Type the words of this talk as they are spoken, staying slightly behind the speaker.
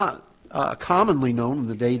Commonly known in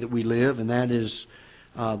the day that we live, and that is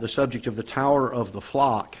the subject of the Tower of the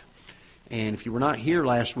Flock. And if you were not here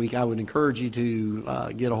last week, I would encourage you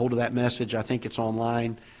to get a hold of that message. I think it's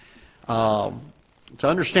online. To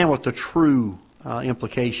understand what the true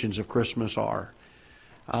implications of Christmas are.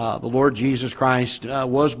 The Lord Jesus Christ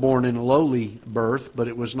was born in a lowly birth, but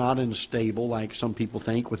it was not in a stable like some people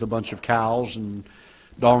think, with a bunch of cows and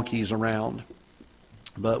donkeys around,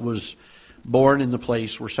 but was born in the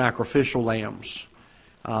place where sacrificial lambs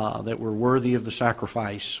that were worthy of the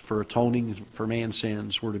sacrifice for atoning for man's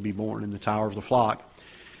sins were to be born in the Tower of the Flock.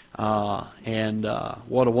 And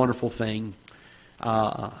what a wonderful thing.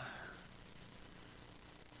 I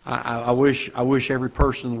wish every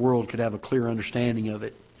person in the world could have a clear understanding of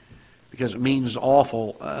it, because it means an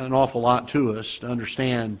awful lot to us to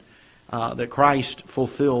understand that Christ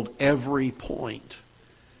fulfilled every point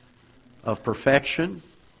of perfection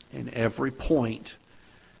and every point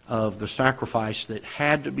of the sacrifice that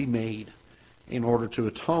had to be made in order to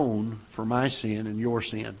atone for my sin and your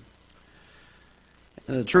sin.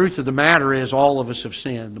 And the truth of the matter is, all of us have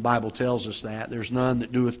sinned. The Bible tells us that. There's none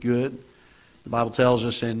that doeth good. The Bible tells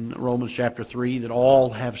us in Romans chapter 3 that all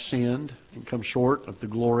have sinned and come short of the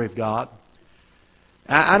glory of God.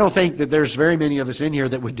 I don't think that there's very many of us in here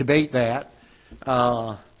that would debate that.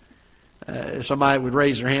 Somebody would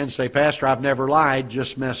raise their hand and say, "Pastor, I've never lied,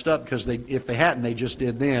 just messed up," because if they hadn't, they just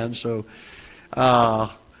did then. So,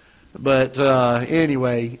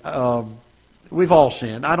 anyway, we've all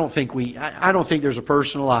sinned. I don't think there's a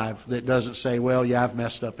person alive that doesn't say, "Well, yeah, I've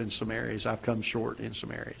messed up in some areas. I've come short in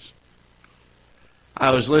some areas."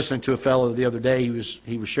 I was listening to a fellow the other day.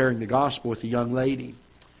 He was sharing the gospel with a young lady,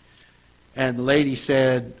 and the lady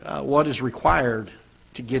said, "What is required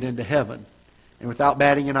to get into heaven?" And without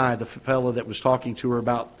batting an eye, the fellow that was talking to her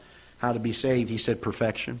about how to be saved, he said,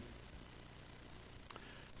 "Perfection.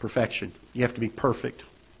 Perfection. You have to be perfect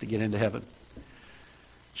to get into heaven."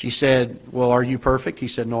 She said, "Well, are you perfect?" He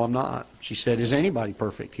said, "No, I'm not." She said, "Is anybody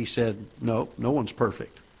perfect?" He said, "No, no one's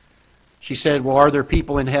perfect." She said, "Well, are there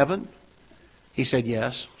people in heaven?" He said,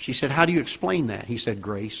 "Yes." She said, "How do you explain that?" He said,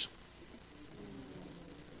 "Grace.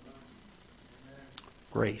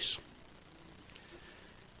 Grace.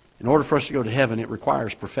 In order for us to go to heaven, it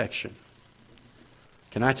requires perfection.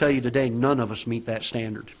 Can I tell you today, none of us meet that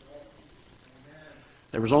standard.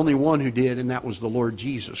 There was only one who did, and that was the Lord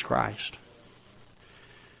Jesus Christ.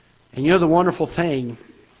 And you know, the wonderful thing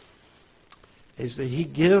is that He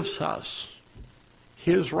gives us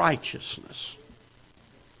His righteousness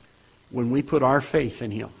when we put our faith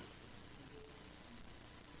in Him.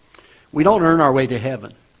 We don't earn our way to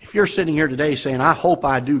heaven. If you're sitting here today saying, "I hope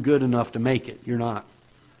I do good enough to make it," you're not.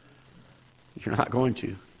 You're not going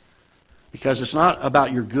to. Because it's not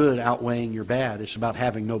about your good outweighing your bad. It's about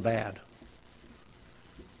having no bad.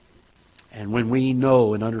 And when we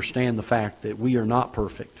know and understand the fact that we are not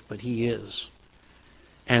perfect, but He is,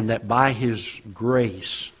 and that by His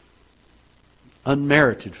grace,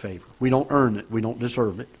 unmerited favor, we don't earn it, we don't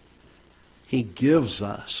deserve it, He gives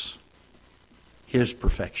us His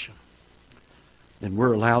perfection, then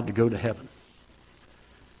we're allowed to go to heaven.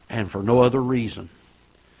 And for no other reason.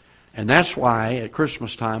 And that's why at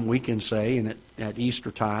Christmas time we can say, and at Easter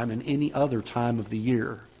time and any other time of the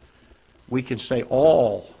year, we can say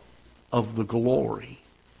all of the glory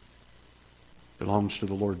belongs to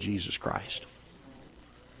the Lord Jesus Christ.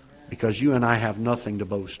 Because you and I have nothing to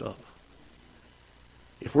boast of.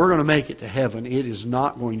 If we're going to make it to heaven, it is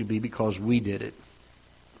not going to be because we did it.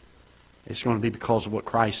 It's going to be because of what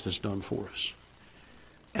Christ has done for us.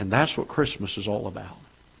 And that's what Christmas is all about.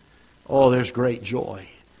 Oh, there's great joy.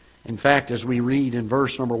 In fact, as we read in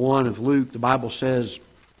verse number 1 of Luke, the Bible says,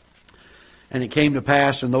 "And it came to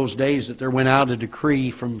pass in those days that there went out a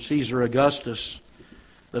decree from Caesar Augustus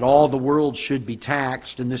that all the world should be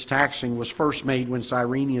taxed. And this taxing was first made when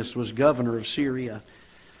Cyrenius was governor of Syria.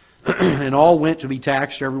 And all went to be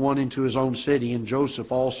taxed, everyone into his own city. And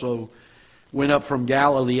Joseph also went up from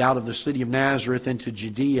Galilee out of the city of Nazareth into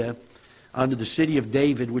Judea, unto the city of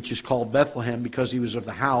David, which is called Bethlehem, because he was of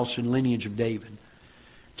the house and lineage of David,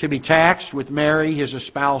 to be taxed with Mary, his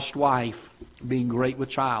espoused wife, being great with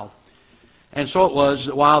child. And so it was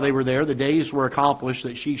that while they were there, the days were accomplished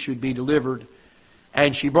that she should be delivered.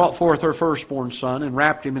 And she brought forth her firstborn son, and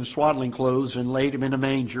wrapped him in swaddling clothes, and laid him in a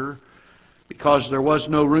manger, because there was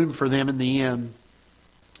no room for them in the inn.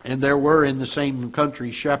 And there were in the same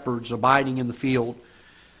country shepherds abiding in the field,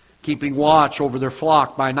 keeping watch over their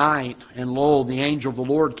flock by night. And lo, the angel of the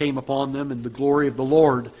Lord came upon them, and the glory of the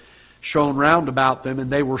Lord shone round about them, and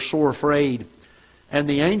they were sore afraid. And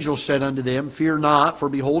the angel said unto them, Fear not, for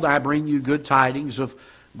behold, I bring you good tidings of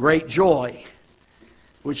great joy,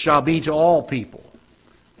 which shall be to all people.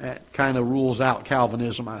 That kind of rules out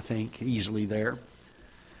Calvinism, I think, easily there.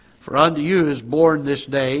 For unto you is born this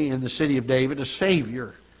day in the city of David a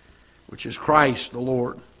Savior, which is Christ the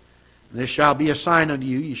Lord. And this shall be a sign unto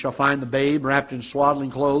you. You shall find the babe wrapped in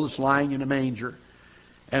swaddling clothes, lying in a manger.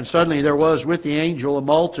 And suddenly there was with the angel a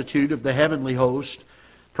multitude of the heavenly host,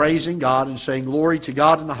 praising God and saying, Glory to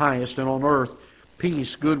God in the highest, and on earth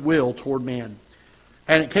peace, goodwill toward men.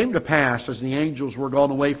 And it came to pass, as the angels were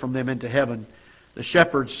gone away from them into heaven, the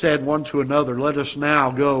shepherds said one to another, Let us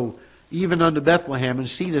now go even unto Bethlehem, and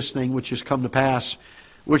see this thing which is come to pass,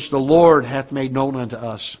 which the Lord hath made known unto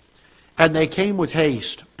us. And they came with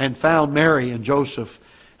haste, and found Mary and Joseph,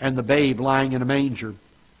 and the babe lying in a manger.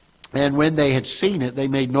 And when they had seen it, they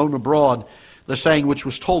made known abroad the saying which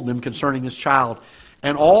was told them concerning this child.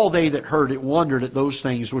 And all they that heard it wondered at those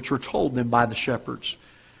things which were told them by the shepherds.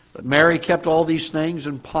 But Mary kept all these things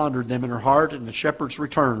and pondered them in her heart, and the shepherds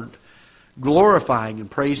returned, glorifying and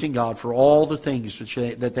praising God for all the things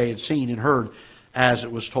that they had seen and heard as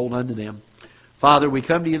it was told unto them. Father, we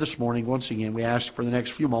come to you this morning once again. We ask for the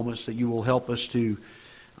next few moments that you will help us to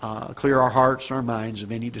clear our hearts and our minds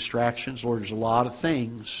of any distractions. Lord, there's a lot of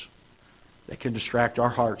things that can distract our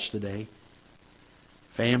hearts today.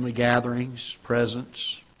 Family gatherings,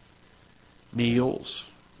 presents, meals.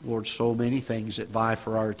 Lord, so many things that vie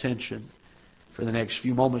for our attention. For the next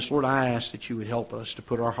few moments, Lord, I ask that you would help us to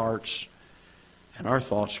put our hearts and our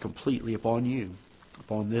thoughts completely upon you,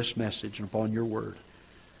 upon this message and upon your word.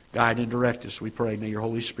 Guide and direct us, we pray. May your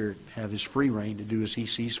Holy Spirit have his free reign to do as he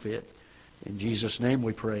sees fit. In Jesus' name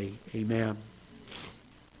we pray. Amen.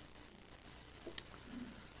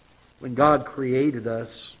 When God created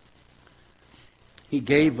us, he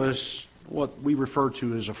gave us what we refer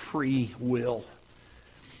to as a free will.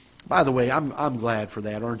 By the way, I'm glad for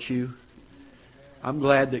that, aren't you? I'm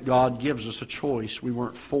glad that God gives us a choice. We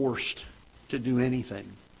weren't forced to do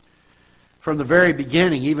anything. From the very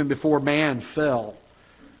beginning, even before man fell,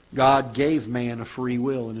 God gave man a free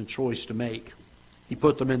will and a choice to make. He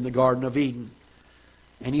put them in the Garden of Eden.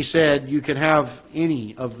 And he said, you can have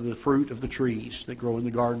any of the fruit of the trees that grow in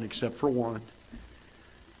the garden except for one.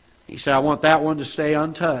 He said, I want that one to stay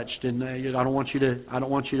untouched, and I don't want you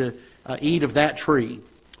to eat of that tree.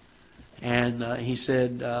 And he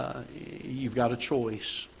said, you've got a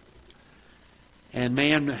choice. And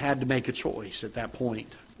man had to make a choice at that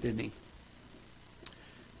point, didn't he?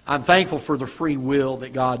 I'm thankful for the free will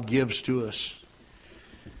that God gives to us.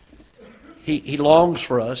 He longs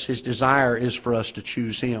for us. His desire is for us to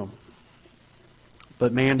choose him.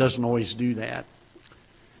 But man doesn't always do that.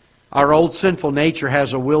 Our old sinful nature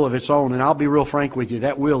has a will of its own, and I'll be real frank with you,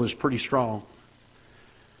 that will is pretty strong.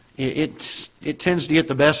 It tends to get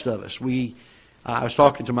the best of us. I was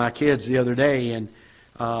talking to my kids the other day, and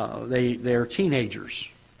they're teenagers.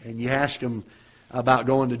 And you ask them about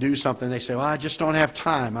going to do something, they say, well, I just don't have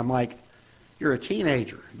time. I'm like, you're a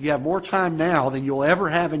teenager. You have more time now than you'll ever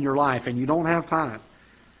have in your life, and you don't have time.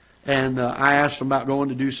 And I asked them about going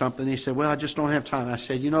to do something. They said, well, I just don't have time. I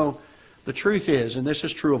said, the truth is, and this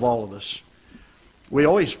is true of all of us, we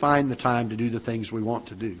always find the time to do the things we want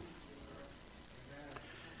to do.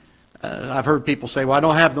 I've heard people say, well, I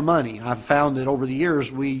don't have the money. I've found that over the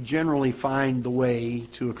years, we generally find the way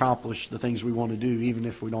to accomplish the things we want to do, even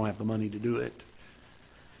if we don't have the money to do it.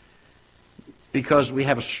 Because we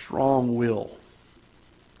have a strong will.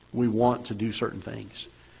 We want to do certain things.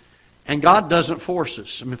 And God doesn't force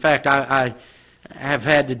us. In fact, I have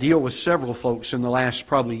had to deal with several folks in the last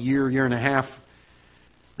probably year and a half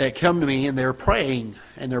that come to me and they're praying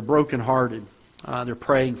and they're brokenhearted. They're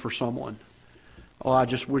praying for someone. Oh, I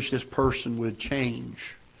just wish this person would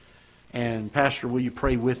change. And Pastor, will you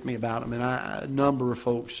pray with me about them? And a number of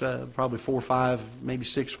folks, probably 4 or 5, maybe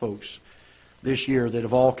 6 folks this year that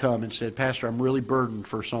have all come and said, Pastor, I'm really burdened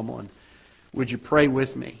for someone. Would you pray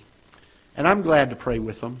with me? And I'm glad to pray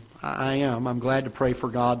with them. I am. I'm glad to pray for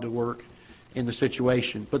God to work in the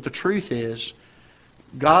situation. But the truth is,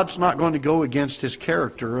 God's not going to go against his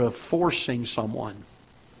character of forcing someone.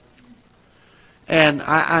 And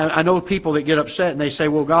I know people that get upset and they say,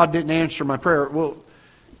 well, God didn't answer my prayer. Well,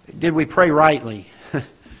 did we pray rightly?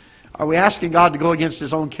 Are we asking God to go against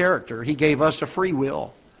his own character? He gave us a free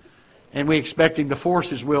will. And we expect him to force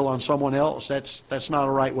his will on someone else. That's not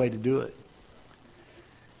a right way to do it.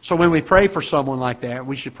 So when we pray for someone like that,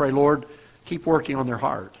 we should pray, Lord, keep working on their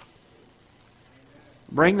heart.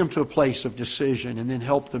 Bring them to a place of decision and then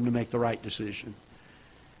help them to make the right decision.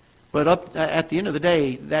 But at the end of the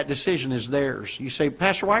day, that decision is theirs. You say,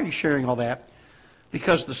 Pastor, why are you sharing all that?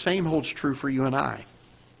 Because the same holds true for you and I.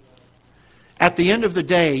 At the end of the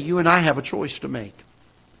day, you and I have a choice to make.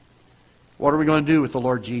 What are we going to do with the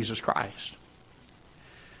Lord Jesus Christ?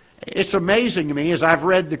 It's amazing to me, as I've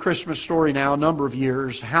read the Christmas story now a number of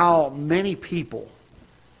years, how many people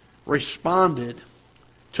responded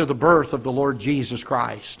to the birth of the Lord Jesus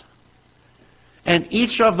Christ. And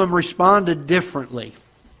each of them responded differently.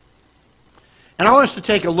 And I want us to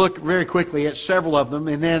take a look very quickly at several of them,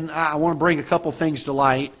 and then I want to bring a couple things to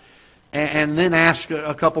light, and then ask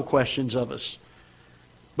a couple questions of us.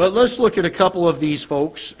 But let's look at a couple of these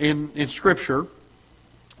folks in Scripture,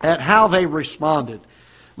 at how they responded.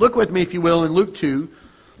 Look with me, if you will, in Luke 2,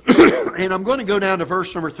 and I'm going to go down to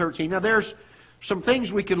verse number 13. Now, there's some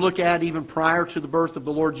things we could look at even prior to the birth of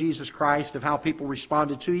the Lord Jesus Christ, of how people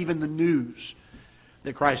responded to even the news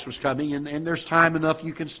that Christ was coming. And there's time enough,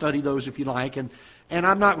 you can study those if you like. And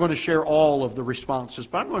I'm not going to share all of the responses,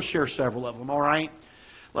 but I'm going to share several of them, all right?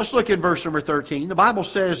 Let's look in verse number 13. The Bible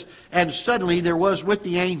says, "And suddenly there was with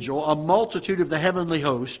the angel a multitude of the heavenly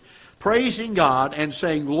host, praising God and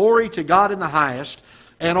saying, Glory to God in the highest,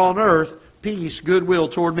 and on earth peace, goodwill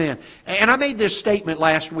toward men." And I made this statement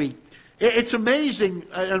last week. It's amazing,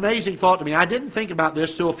 an amazing thought to me. I didn't think about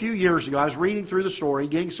this till a few years ago. I was reading through the story,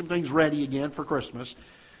 getting some things ready again for Christmas.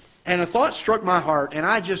 And a thought struck my heart, and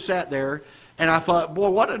I just sat there, and I thought, boy,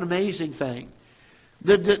 what an amazing thing.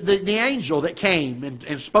 The angel that came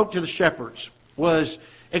and spoke to the shepherds was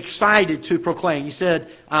excited to proclaim. He said,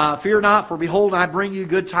 "Fear not, for behold, I bring you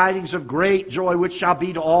good tidings of great joy, which shall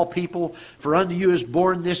be to all people. For unto you is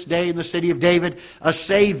born this day in the city of David a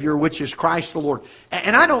Savior, which is Christ the Lord."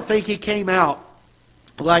 And I don't think he came out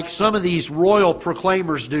like some of these royal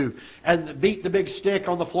proclaimers do, and beat the big stick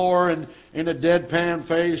on the floor and in a deadpan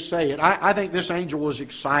face say it. I think this angel was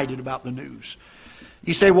excited about the news.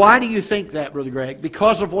 You say, why do you think that, Brother Greg?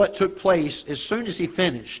 Because of what took place as soon as he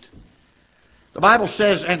finished. The Bible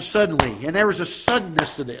says, "And suddenly," and there was a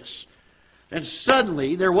suddenness to this. "And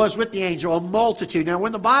suddenly there was with the angel a multitude." Now,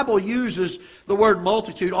 when the Bible uses the word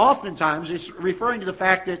multitude, oftentimes it's referring to the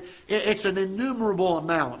fact that it's an innumerable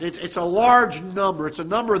amount. It's a large number. It's a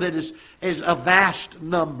number that is a vast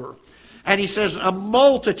number. And he says, a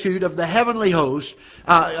multitude of the heavenly host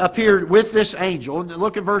appeared with this angel. And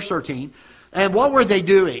look at verse 13. And what were they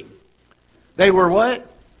doing? They were what?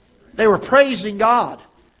 They were praising God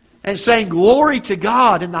and saying, "Glory to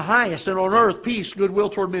God in the highest, and on earth peace, goodwill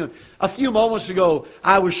toward men." A few moments ago,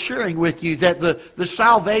 I was sharing with you that the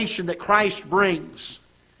salvation that Christ brings,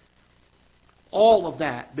 all of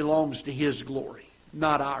that belongs to His glory,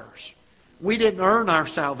 not ours. We didn't earn our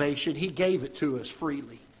salvation. He gave it to us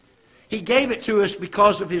freely. He gave it to us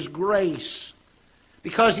because of His grace.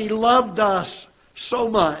 Because He loved us so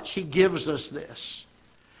much, He gives us this.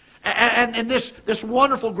 And this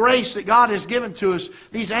wonderful grace that God has given to us,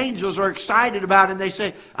 these angels are excited about it, and they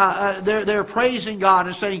say, they're praising God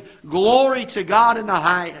and saying, "Glory to God in the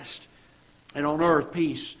highest, and on earth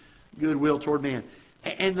peace, goodwill toward men."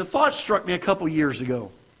 And the thought struck me a couple years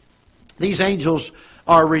ago. These angels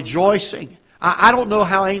are rejoicing. I don't know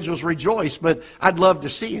how angels rejoice, but I'd love to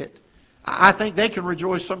see it. I think they can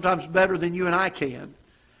rejoice sometimes better than you and I can.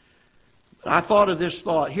 I thought of this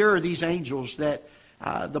thought. Here are these angels that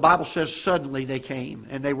the Bible says suddenly they came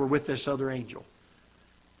and they were with this other angel.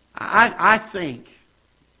 I think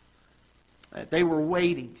that they were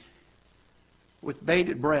waiting with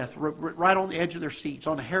bated breath right on the edge of their seats,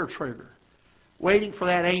 on a hair trigger, waiting for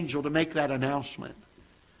that angel to make that announcement,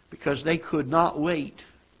 because they could not wait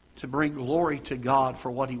to bring glory to God for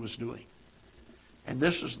what He was doing. And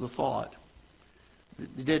this is the thought.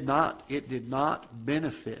 It did not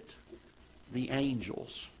benefit the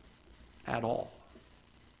angels at all.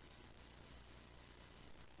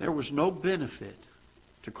 There was no benefit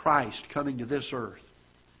to Christ coming to this earth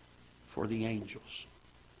for the angels.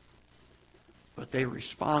 But they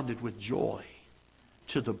responded with joy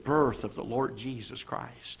to the birth of the Lord Jesus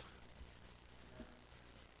Christ.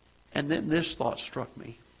 And then this thought struck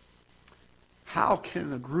me. How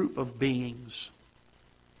can a group of beings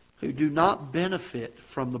who do not benefit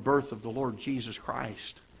from the birth of the Lord Jesus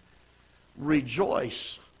Christ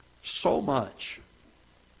rejoice so much,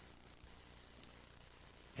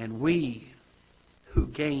 and we who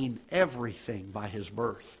gain everything by His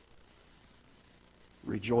birth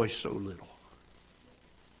rejoice so little?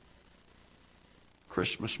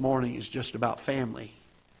 Christmas morning is just about family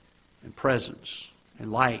and presents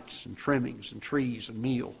and lights and trimmings and trees and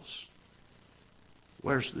meals.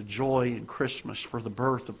 Where's the joy in Christmas for the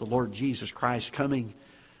birth of the Lord Jesus Christ coming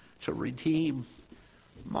to redeem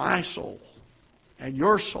my soul and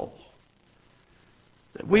your soul?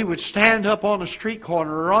 That we would stand up on a street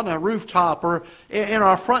corner or on a rooftop or in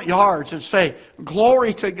our front yards and say,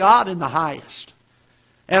 "Glory to God in the highest,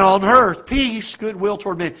 and on earth peace, goodwill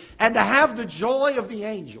toward men, and to have the joy of the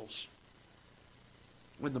angels.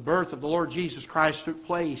 When the birth of the Lord Jesus Christ took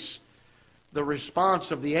place, the response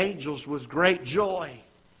of the angels was great joy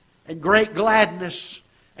and great gladness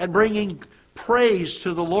and bringing praise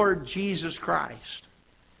to the Lord Jesus Christ.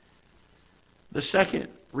 The second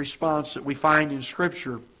response that we find in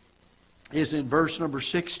Scripture is in verse number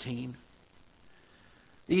 16.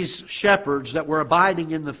 These shepherds that were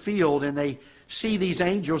abiding in the field, and they see these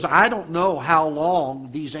angels. I don't know how long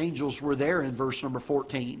these angels were there in verse number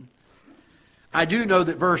 14. I do know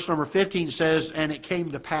that verse number 15 says, and it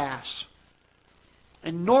came to pass.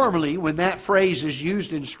 And normally, when that phrase is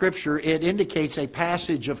used in Scripture, it indicates a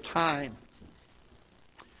passage of time.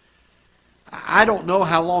 I don't know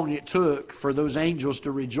how long it took for those angels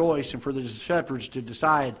to rejoice and for the shepherds to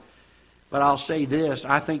decide. But I'll say this,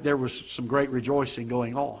 I think there was some great rejoicing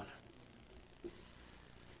going on.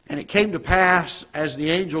 And it came to pass, as the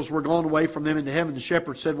angels were gone away from them into heaven, the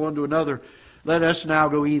shepherds said one to another, let us now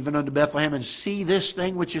go even unto Bethlehem, and see this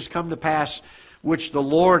thing which is come to pass, which the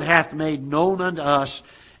Lord hath made known unto us.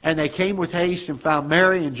 And they came with haste and found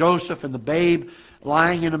Mary and Joseph and the babe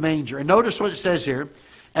lying in a manger. And notice what it says here.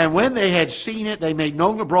 And when they had seen it, they made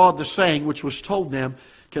known abroad the saying which was told them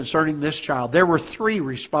concerning this child. There were three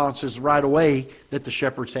responses right away that the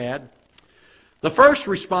shepherds had. The first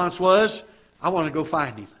response was, I want to go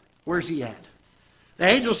find him. Where's he at? The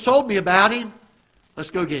angels told me about him.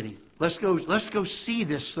 Let's go get him. Let's go see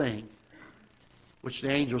this thing, which the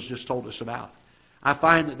angels just told us about. I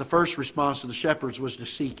find that the first response of the shepherds was to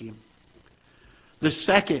seek him. The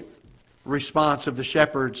second response of the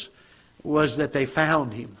shepherds was that they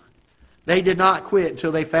found him. They did not quit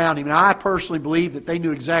until they found him. And I personally believe that they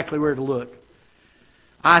knew exactly where to look.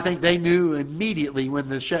 I think they knew immediately when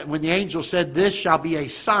the angel said, this shall be a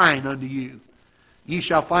sign unto you. Ye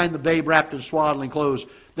shall find the babe wrapped in swaddling clothes.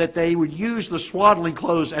 That they would use the swaddling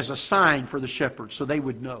clothes as a sign for the shepherds so they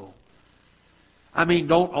would know. I mean,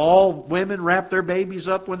 don't all women wrap their babies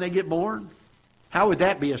up when they get born? How would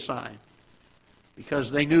that be a sign?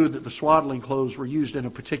 Because they knew that the swaddling clothes were used in a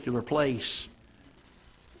particular place.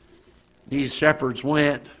 These shepherds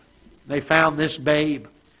went. They found this babe.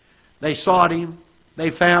 They sought him. They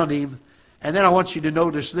found him. And then I want you to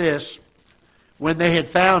notice this. When they had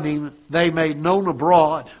found him, they made known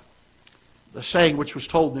abroad the saying which was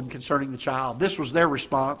told them concerning the child. This was their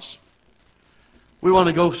response. We want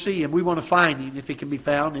to go see him. We want to find him if he can be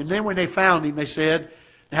found. And then when they found him, they said,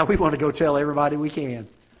 now we want to go tell everybody we can.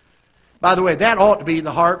 By the way, that ought to be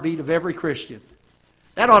the heartbeat of every Christian.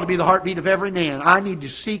 That ought to be the heartbeat of every man. I need to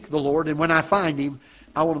seek the Lord, and when I find him,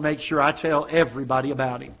 I want to make sure I tell everybody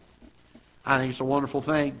about him. I think it's a wonderful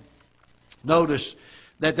thing. Notice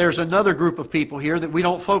that there's another group of people here that we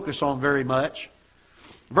don't focus on very much.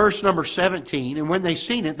 Verse number 17, and when they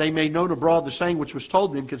seen it, they made known abroad the saying which was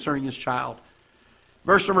told them concerning this child.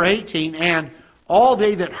 Verse number 18, and all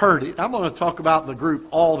they that heard it. I'm going to talk about the group,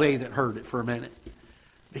 all they that heard it, for a minute.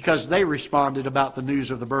 Because they responded about the news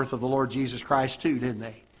of the birth of the Lord Jesus Christ too, didn't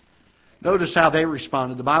they? Notice how they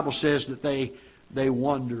responded. The Bible says that they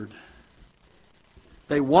wondered.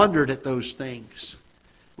 They wondered at those things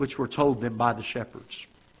which were told them by the shepherds.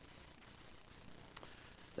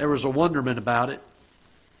 There was a wonderment about it.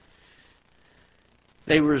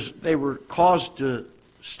 They were caused to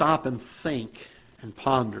stop and think and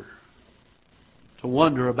ponder. To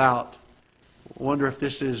wonder if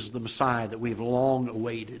this is the Messiah that we've long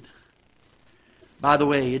awaited. By the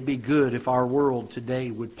way, it'd be good if our world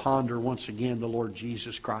today would ponder once again the Lord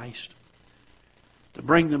Jesus Christ. To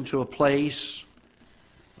bring them to a place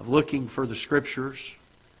of looking for the Scriptures,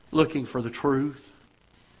 looking for the truth.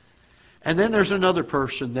 And then there's another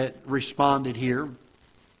person that responded here.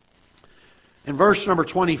 In verse number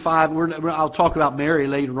 25, I'll talk about Mary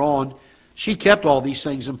later on. She kept all these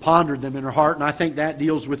things and pondered them in her heart, and I think that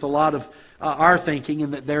deals with a lot of our thinking,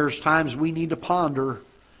 and that there's times we need to ponder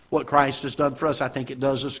what Christ has done for us. I think it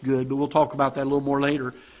does us good, but we'll talk about that a little more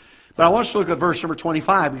later. But I want us to look at verse number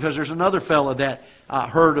 25, because there's another fellow that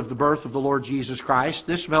heard of the birth of the Lord Jesus Christ.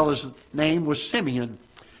 This fellow's name was Simeon.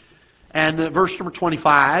 And verse number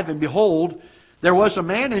 25, and behold, there was a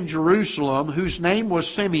man in Jerusalem whose name was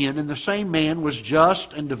Simeon, and the same man was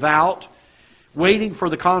just and devout, waiting for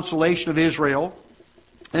the consolation of Israel,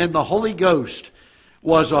 and the Holy Ghost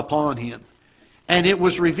was upon him. And it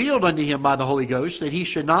was revealed unto him by the Holy Ghost that he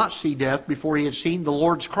should not see death before he had seen the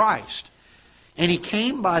Lord's Christ. And he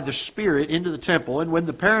came by the Spirit into the temple, and when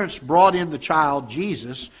the parents brought in the child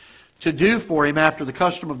Jesus to do for him after the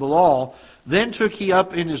custom of the law, then took he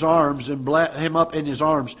up in his arms and him up in his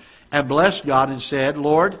arms and blessed God and said,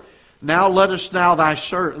 Lord, Now lettest thou thy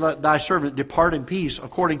servant depart in peace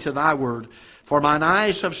according to thy word. For mine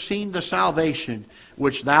eyes have seen the salvation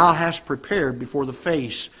which thou hast prepared before the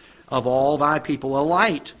face of all thy people, a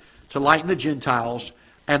light to lighten the Gentiles,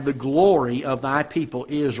 and the glory of thy people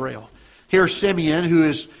Israel. Here's Simeon, who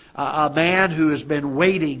is a man who has been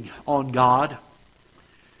waiting on God.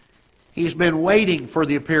 He's been waiting for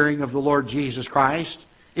the appearing of the Lord Jesus Christ.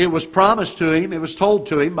 It was promised to him, it was told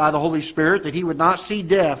to him by the Holy Spirit that he would not see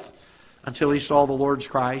death until he saw the Lord's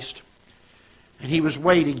Christ. And he was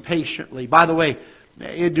waiting patiently. By the way,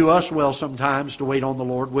 it'd do us well sometimes to wait on the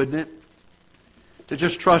Lord, wouldn't it? To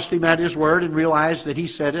just trust Him at His Word and realize that He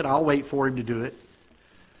said it, I'll wait for Him to do it.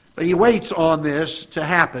 But he waits on this to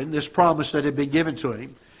happen, this promise that had been given to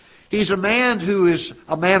him. He's a man who is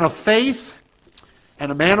a man of faith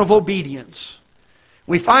and a man of obedience.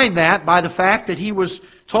 We find that by the fact that he was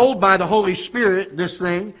told by the Holy Spirit this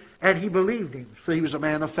thing, and he believed Him. So he was a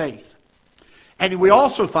man of faith. And we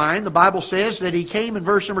also find, the Bible says, that he came in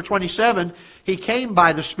verse number 27, he came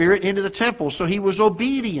by the Spirit into the temple. So he was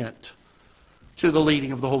obedient to the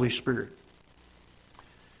leading of the Holy Spirit.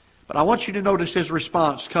 But I want you to notice his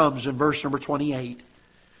response comes in verse number 28.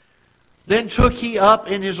 Then took he up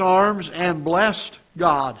in his arms and blessed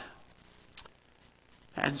God,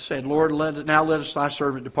 and said, Lord, now let us thy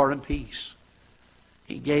servant depart in peace.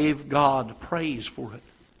 He gave God praise for it.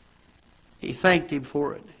 He thanked Him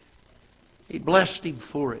for it. He blessed him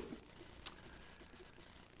for it.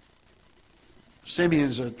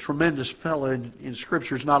 Simeon's a tremendous fellow, and in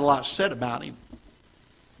Scripture there's not a lot said about him.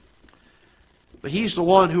 But he's the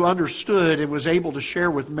one who understood and was able to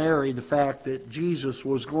share with Mary the fact that Jesus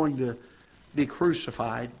was going to be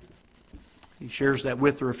crucified. He shares that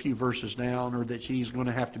with her a few verses down, or that she's going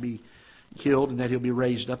to have to be killed and that He'll be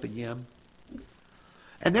raised up again.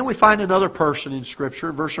 And then we find another person in Scripture,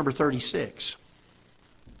 in verse number 36.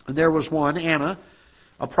 And there was one, Anna,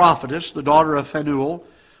 a prophetess, the daughter of Phanuel,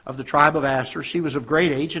 of the tribe of Asher. She was of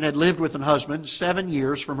great age and had lived with an husband 7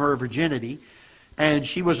 years from her virginity. And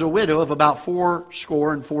she was a widow of about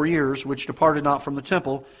 84 years, which departed not from the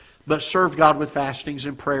temple, but served God with fastings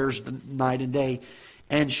and prayers night and day.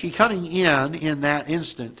 And she, coming in that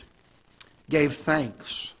instant, gave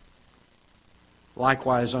thanks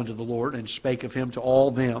likewise unto the Lord, and spake of Him to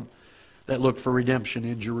all them that looked for redemption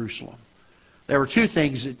in Jerusalem. There were two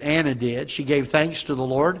things that Anna did. She gave thanks to the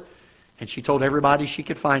Lord, and she told everybody she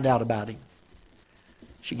could find out about Him.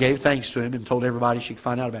 She gave thanks to Him and told everybody she could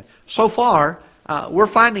find out about Him. So far, we're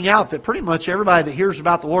finding out that pretty much everybody that hears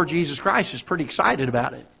about the Lord Jesus Christ is pretty excited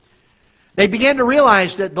about it. They began to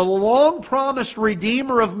realize that the long-promised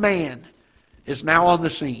Redeemer of man is now on the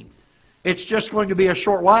scene. It's just going to be a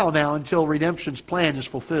short while now until redemption's plan is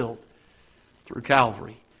fulfilled through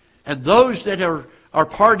Calvary. And those that are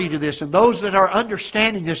party to this, and those that are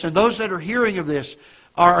understanding this, and those that are hearing of this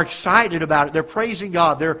are excited about it. They're praising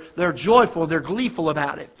God. They're joyful. They're gleeful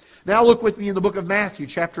about it. Now look with me in the book of Matthew,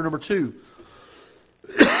 chapter number 2.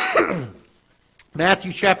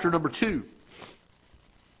 Matthew, chapter number 2.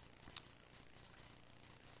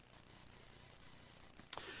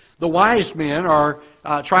 The wise men are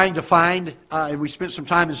trying to find, and we spent some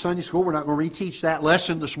time in Sunday school. We're not going to reteach that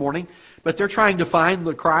lesson this morning. But they're trying to find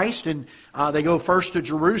the Christ, and they go first to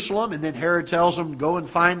Jerusalem, and then Herod tells them, go and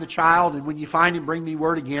find the child, and when you find him, bring me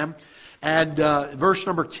word again. And verse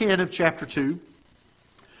number 10 of chapter 2.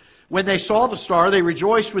 When they saw the star, they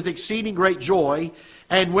rejoiced with exceeding great joy.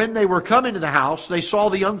 And when they were come into the house, they saw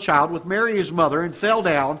the young child with Mary his mother, and fell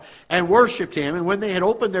down and worshipped Him. And when they had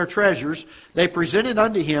opened their treasures, they presented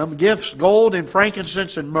unto Him gifts, gold and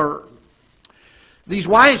frankincense and myrrh. These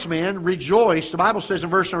wise men rejoiced, the Bible says in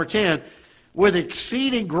verse number 10, with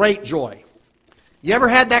exceeding great joy. You ever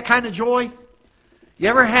had that kind of joy? You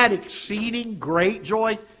ever had exceeding great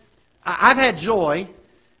joy? I've had joy,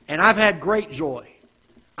 and I've had great joy.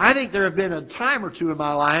 I think there have been a time or two in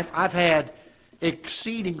my life I've had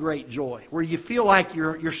exceeding great joy, where you feel like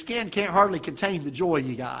your skin can't hardly contain the joy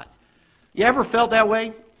you got. You ever felt that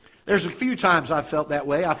way? There's a few times I've felt that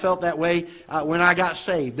way. I felt that way when I got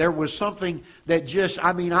saved. There was something that just, I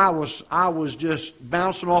was just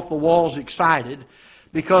bouncing off the walls excited,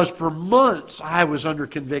 because for months I was under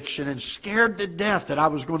conviction and scared to death that I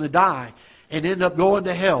was going to die and end up going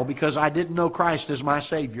to hell because I didn't know Christ as my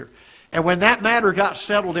Savior. And when that matter got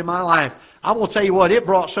settled in my life, I'm going to tell you what, it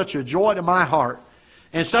brought such a joy to my heart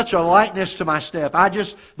and such a lightness to my step.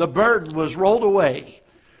 The burden was rolled away.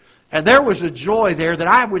 And there was a joy there that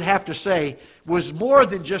I would have to say was more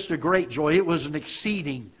than just a great joy. It was an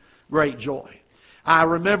exceeding great joy. I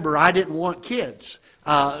remember I didn't want kids.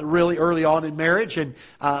 really early on in marriage. And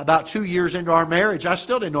about 2 years into our marriage, I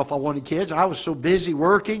still didn't know if I wanted kids. I was so busy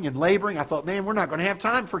working and laboring. I thought, man, we're not going to have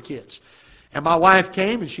time for kids. And my wife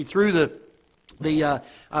came and she threw the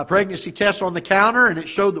pregnancy test on the counter, and it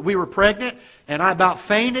showed that we were pregnant. And I about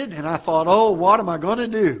fainted, and I thought, oh, what am I going to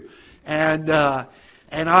do? And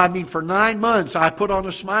I mean, for 9 months, I put on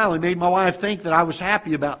a smile and made my wife think that I was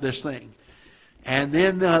happy about this thing. And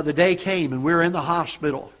then the day came, and we were in the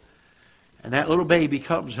hospital, and that little baby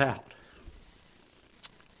comes out.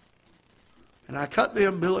 And I cut the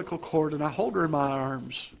umbilical cord, and I hold her in my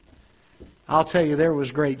arms. I'll tell you, there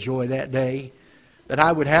was great joy that day that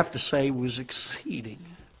I would have to say was exceeding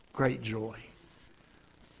great joy.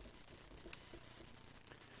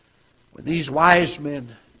 When these wise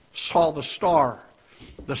men saw the star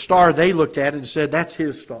they looked at and said, that's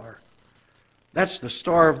his star. That's the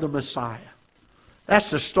star of the Messiah.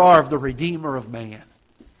 That's the star of the Redeemer of man.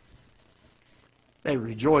 They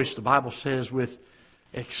rejoiced, the Bible says, with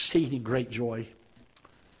exceeding great joy.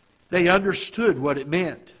 They understood what it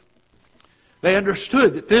meant. They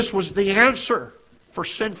understood that this was the answer for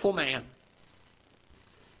sinful man.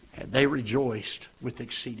 And they rejoiced with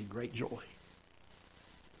exceeding great joy.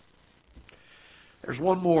 There's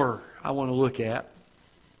one more I want to look at.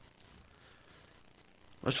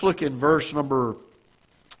 Let's look in verse number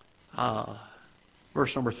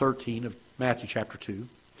 13 of Matthew chapter 2.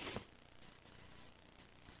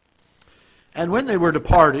 And when they were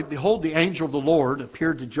departed, behold, the angel of the Lord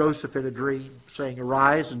appeared to Joseph in a dream, saying,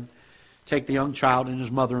 Arise and take the young child and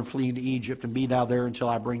his mother and flee into Egypt, and be thou there until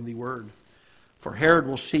I bring thee word. For Herod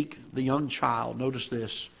will seek the young child, notice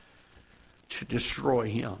this, to destroy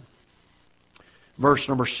him. Verse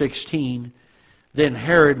number 16, Then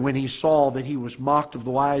Herod, when he saw that he was mocked of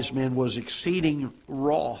the wise men, was exceeding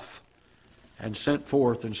wroth, and sent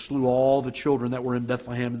forth and slew all the children that were in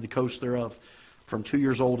Bethlehem and the coast thereof, from 2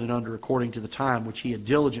 years old and under, according to the time which he had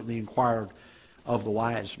diligently inquired of the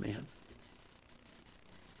wise men.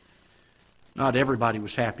 Not everybody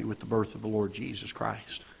was happy with the birth of the Lord Jesus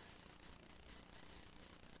Christ.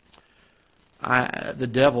 The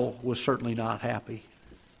devil was certainly not happy.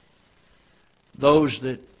 Those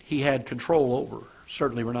that he had control over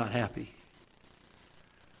certainly were not happy.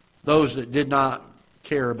 Those that did not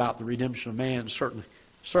care about the redemption of man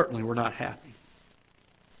certainly were not happy.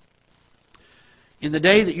 In the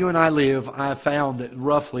day that you and I live, I have found that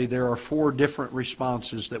roughly there are 4 different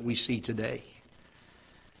responses that we see today.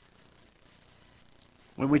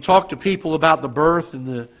 When we talk to people about the birth and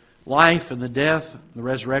the life and the death and the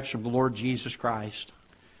resurrection of the Lord Jesus Christ,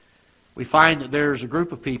 we find that there's a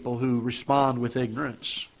group of people who respond with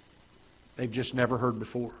ignorance. They've just never heard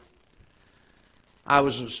before. I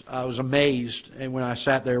was amazed, and when I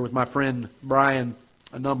sat there with my friend Brian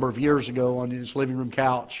a number of years ago on his living room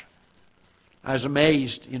couch, I was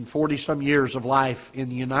amazed in 40-some years of life in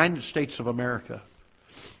the United States of America.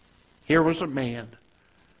 Here was a man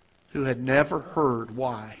who had never heard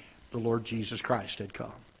why the Lord Jesus Christ had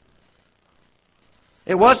come.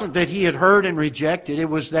 It wasn't that he had heard and rejected, it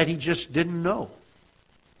was that he just didn't know.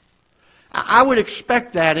 I would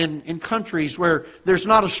expect that in countries where there's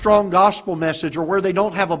not a strong gospel message, or where they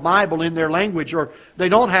don't have a Bible in their language, or they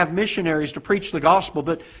don't have missionaries to preach the gospel.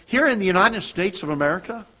 But here in the United States of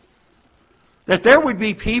America, that there would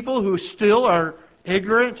be people who still are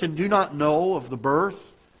ignorant and do not know of the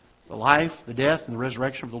birth, the life, the death, and the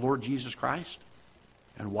resurrection of the Lord Jesus Christ,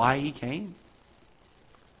 and why He came.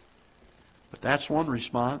 But that's one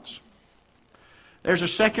response. There's a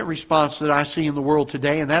second response that I see in the world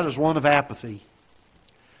today, and that is one of apathy.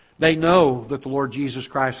 They know that the Lord Jesus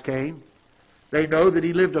Christ came. They know that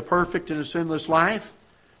He lived a perfect and a sinless life.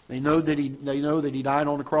 They know that He died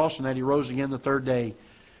on the cross and that He rose again the third day.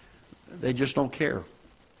 They just don't care.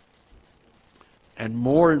 And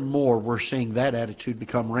more we're seeing that attitude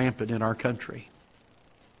become rampant in our country.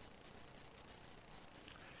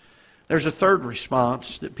 There's a third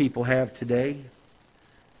response that people have today,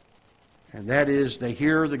 and that is they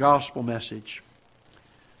hear the gospel message.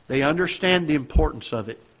 They understand the importance of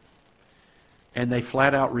it, and they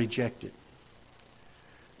flat out reject it.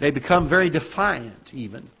 They become very defiant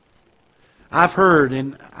even. I've heard,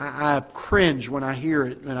 and I cringe when I hear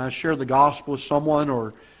it, when I share the gospel with someone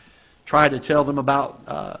or try to tell them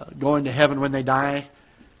about going to heaven when they die.